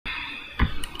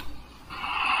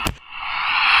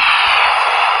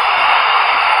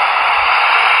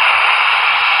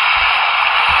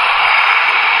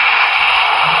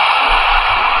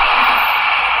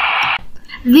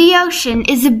ocean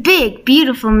is a big,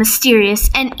 beautiful, mysterious,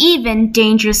 and even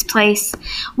dangerous place.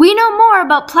 We know more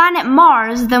about planet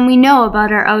Mars than we know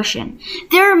about our ocean.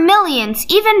 There are millions,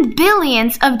 even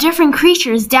billions, of different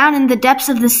creatures down in the depths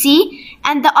of the sea,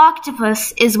 and the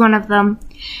octopus is one of them.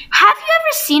 Have you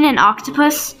ever seen an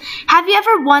octopus? Have you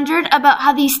ever wondered about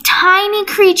how these tiny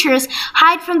creatures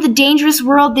hide from the dangerous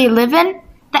world they live in?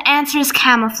 The answer is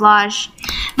camouflage.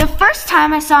 The first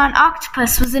time I saw an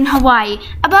octopus was in Hawaii,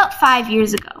 about 5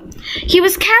 years ago. He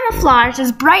was camouflaged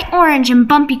as bright orange and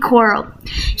bumpy coral.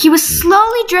 He was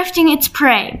slowly drifting its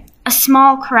prey, a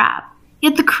small crab,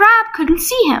 yet the crab couldn't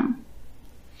see him.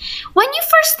 When you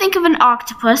first think of an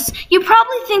octopus, you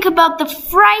probably think about the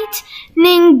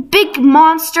frightening big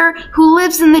monster who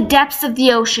lives in the depths of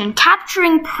the ocean,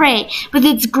 capturing prey with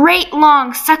its great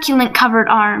long succulent-covered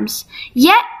arms.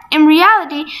 Yet, in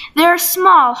reality, they are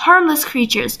small, harmless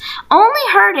creatures, only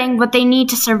hurting what they need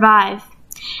to survive.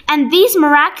 And these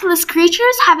miraculous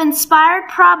creatures have inspired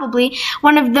probably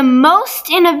one of the most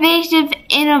innovative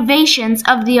innovations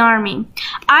of the Army.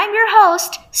 I'm your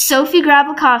host, Sophie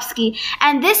Grabakowski,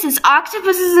 and this is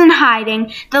Octopuses in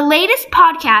Hiding, the latest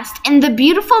podcast in the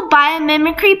beautiful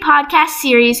biomimicry podcast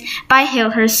series by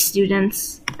Hillhurst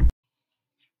students.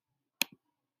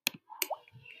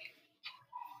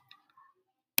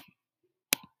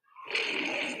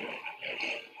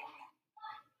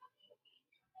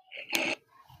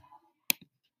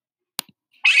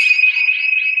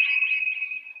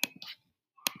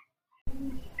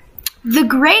 The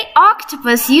great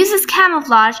octopus uses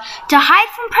camouflage to hide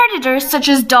from predators such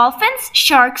as dolphins,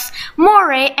 sharks,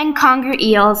 moray, and conger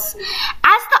eels.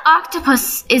 As the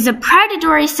octopus is a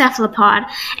predatory cephalopod,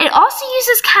 it also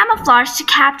uses camouflage to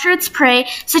capture its prey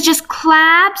such as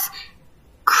crabs,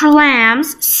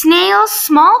 clams, snails,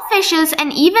 small fishes,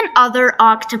 and even other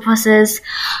octopuses.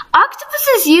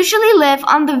 Octopuses usually live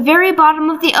on the very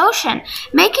bottom of the ocean,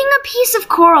 making a piece of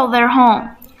coral their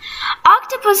home.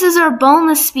 Octopuses are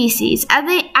boneless species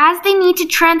as they need to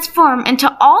transform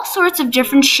into all sorts of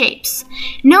different shapes.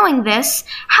 Knowing this,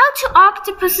 how do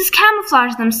octopuses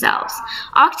camouflage themselves?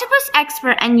 Octopus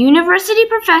expert and university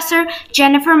professor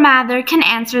Jennifer Mather can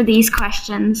answer these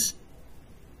questions.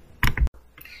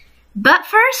 But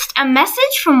first, a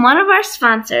message from one of our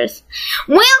sponsors.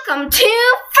 Welcome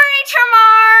to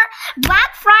Furniture!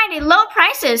 Black Friday low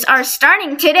prices are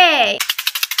starting today.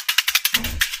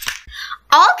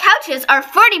 All couches are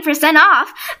 40%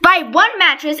 off. Buy one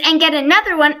mattress and get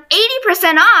another one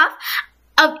 80% off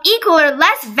of equal or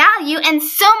less value and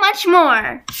so much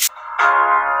more.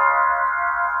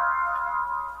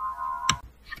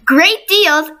 Great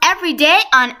deals every day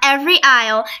on every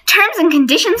aisle. Terms and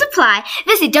conditions apply.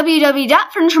 Visit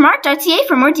www.furnituremart.ca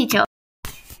for more details.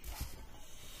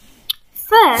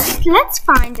 First, let's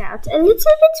find out a little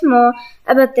bit more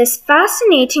about this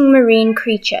fascinating marine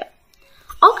creature.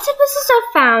 Octopuses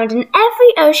are found in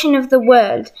every ocean of the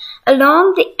world,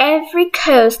 along every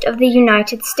coast of the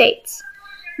United States.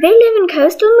 They live in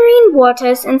coastal marine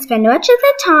waters and spend much of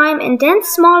their time in dense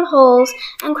small holes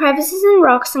and crevices in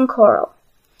rocks and coral.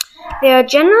 They are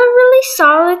generally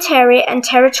solitary and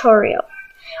territorial.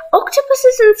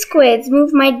 Octopuses and squids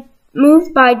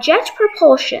move by jet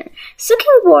propulsion,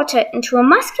 sucking water into a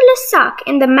muscular sac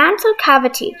in the mantle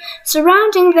cavity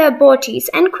surrounding their bodies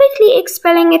and quickly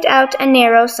expelling it out a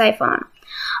narrow siphon.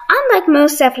 Unlike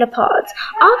most cephalopods,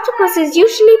 octopuses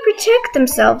usually protect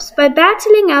themselves by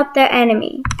battling out their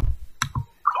enemy.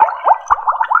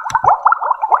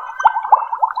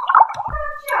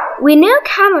 We know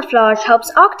camouflage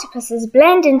helps octopuses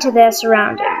blend into their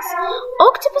surroundings.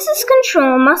 Octopuses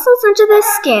control muscles under their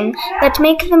skin that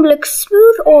make them look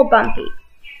smooth or bumpy.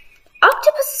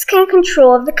 Octopuses can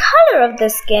control the color of their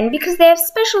skin because they have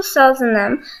special cells in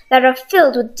them that are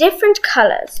filled with different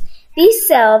colors. These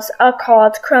cells are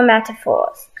called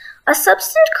chromatophores. A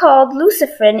substance called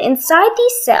luciferin inside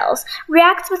these cells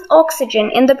reacts with oxygen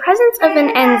in the presence of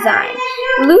an enzyme,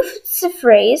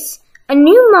 luciferase, a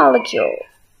new molecule.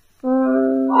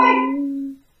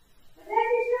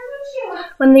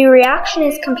 When the reaction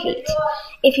is complete.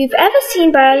 If you've ever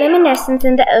seen bioluminescence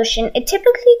in the ocean, it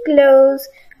typically glows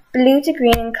blue to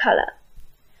green in color.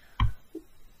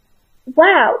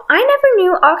 Wow, I never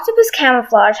knew octopus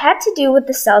camouflage had to do with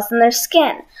the cells in their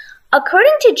skin.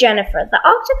 According to Jennifer, the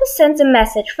octopus sends a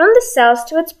message from the cells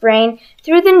to its brain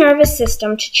through the nervous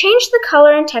system to change the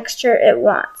color and texture it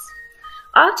wants.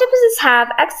 Octopuses have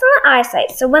excellent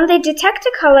eyesight, so when they detect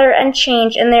a color and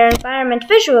change in their environment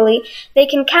visually, they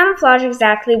can camouflage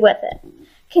exactly with it.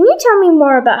 Can you tell me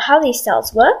more about how these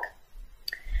cells work?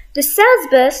 The cells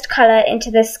burst color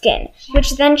into the skin,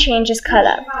 which then changes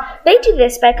color. They do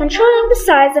this by controlling the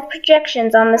size of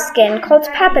projections on the skin called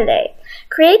papillae,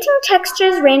 creating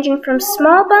textures ranging from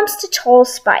small bumps to tall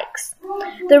spikes.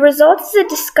 The result is a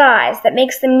disguise that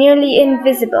makes them nearly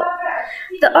invisible.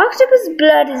 The octopus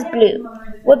blood is blue.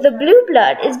 Well, the blue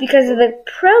blood is because of the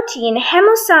protein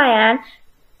hemocyan,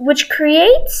 which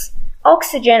creates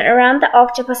oxygen around the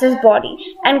octopus's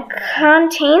body and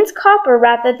contains copper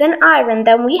rather than iron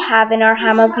than we have in our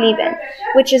hemoglobin,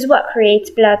 which is what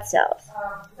creates blood cells.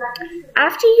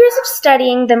 After years of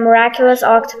studying the miraculous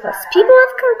octopus, people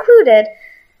have concluded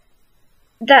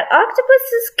that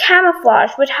octopus's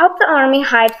camouflage would help the army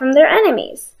hide from their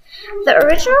enemies. The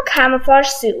original camouflage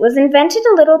suit was invented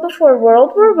a little before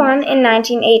World War I in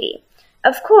 1980.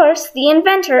 Of course, the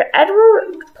inventor,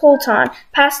 Edward Poulton,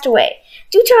 passed away.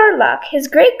 Due to our luck, his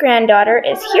great-granddaughter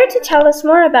is here to tell us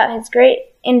more about his great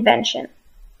invention.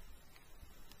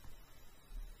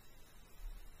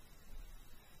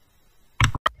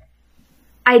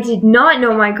 I did not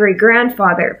know my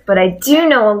great-grandfather, but I do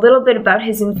know a little bit about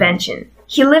his invention.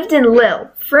 He lived in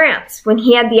Lille, France, when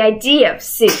he had the idea of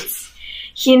suits.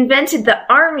 He invented the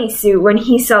army suit when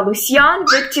he saw Lucien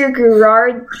Victor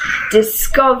Gérard de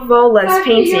Scovola's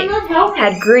painting.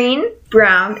 Had green,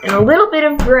 brown, and a little bit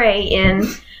of gray in,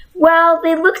 well,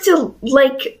 they looked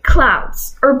like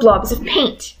clouds or blobs of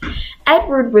paint.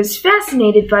 Edward was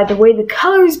fascinated by the way the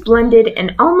colors blended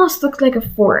and almost looked like a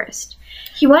forest.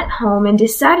 He went home and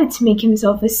decided to make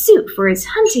himself a suit for his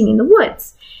hunting in the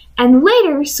woods, and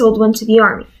later sold one to the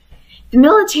army. The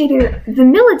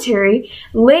military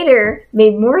later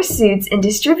made more suits and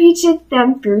distributed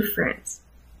them through France.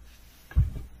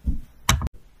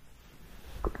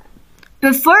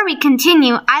 Before we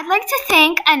continue, I'd like to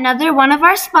thank another one of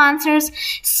our sponsors,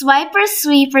 Swiper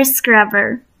Sweeper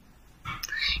Scrubber.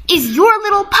 Is your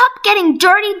little pup getting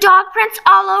dirty dog prints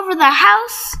all over the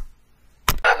house?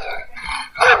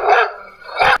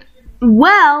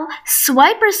 Well,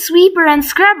 Swiper Sweeper and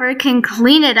Scrubber can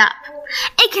clean it up.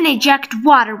 It can eject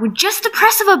water with just the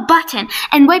press of a button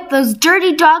and wipe those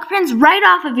dirty dog prints right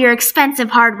off of your expensive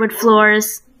hardwood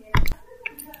floors.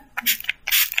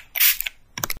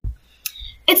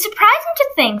 It's surprising to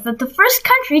think that the first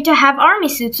country to have army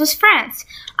suits was France.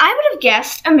 I would have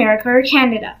guessed America or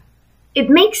Canada. It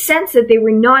makes sense that they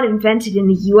were not invented in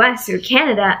the US or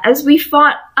Canada, as we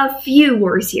fought a few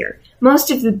wars here. Most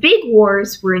of the big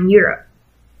wars were in Europe.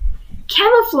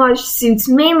 Camouflage suits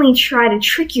mainly try to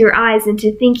trick your eyes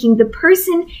into thinking the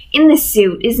person in the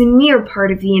suit is a mere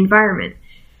part of the environment.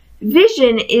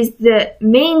 Vision is the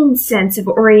main sense of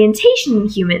orientation in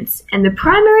humans, and the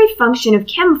primary function of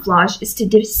camouflage is to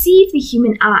deceive the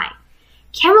human eye.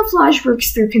 Camouflage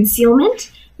works through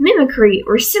concealment, mimicry,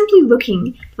 or simply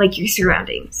looking like your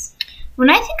surroundings. When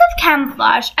I think of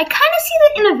camouflage, I kind of see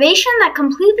the innovation that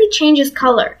completely changes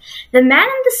color. The man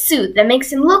in the suit that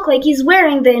makes him look like he's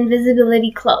wearing the invisibility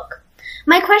cloak.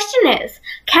 My question is,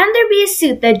 can there be a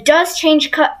suit that does change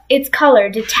its color,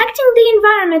 detecting the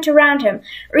environment around him,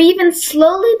 or even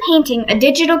slowly painting a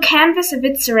digital canvas of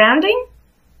its surrounding?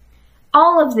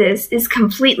 All of this is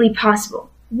completely possible,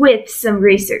 with some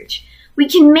research. We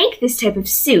can make this type of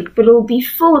suit, but it will be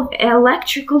full of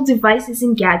electrical devices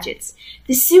and gadgets.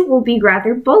 The suit will be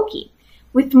rather bulky.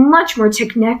 With much more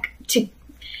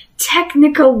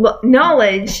technical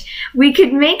knowledge, we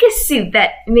could make a suit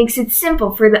that makes it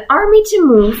simple for the army to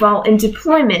move while in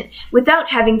deployment without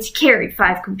having to carry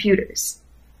 5 computers.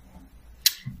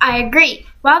 I agree.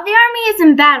 While the army is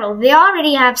in battle, they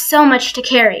already have so much to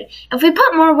carry. If we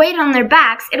put more weight on their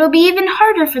backs, it'll be even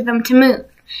harder for them to move.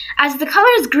 As the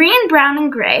colors green, brown, and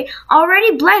gray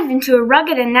already blend into a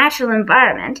rugged and natural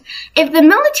environment, if the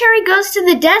military goes to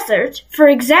the desert, for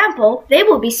example, they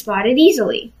will be spotted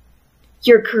easily.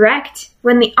 You're correct.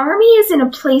 When the army is in a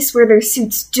place where their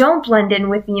suits don't blend in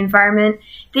with the environment,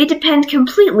 they depend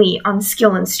completely on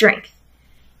skill and strength.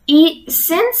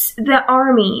 Since the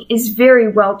army is very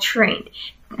well trained,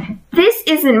 this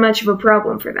isn't much of a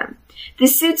problem for them. The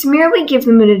suits merely give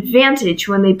them an advantage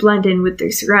when they blend in with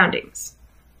their surroundings.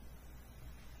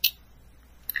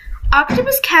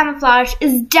 Octopus camouflage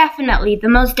is definitely the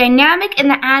most dynamic in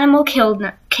the animal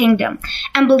kingdom.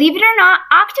 And believe it or not,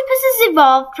 octopuses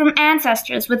evolved from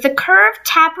ancestors with a curved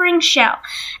tapering shell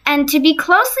and to be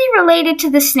closely related to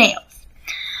the snails.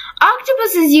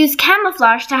 Octopuses use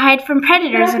camouflage to hide from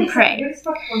predators and prey.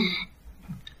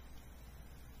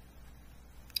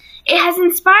 It has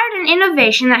inspired an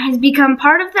innovation that has become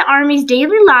part of the Army's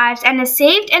daily lives and has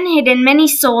saved and hidden many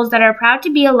souls that are proud to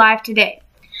be alive today.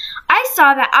 I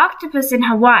saw that octopus in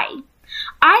Hawaii.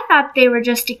 I thought they were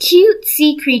just cute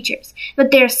sea creatures,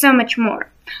 but they are so much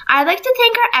more. I'd like to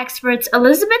thank our experts,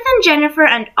 Elizabeth and Jennifer,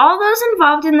 and all those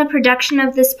involved in the production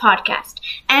of this podcast,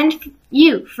 and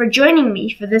you for joining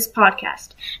me for this podcast.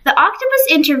 The Octopus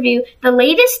Interview, the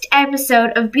latest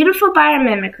episode of Beautiful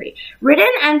Biomimicry,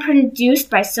 written and produced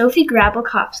by Sophie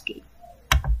Grabelkowski.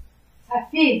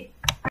 Happy.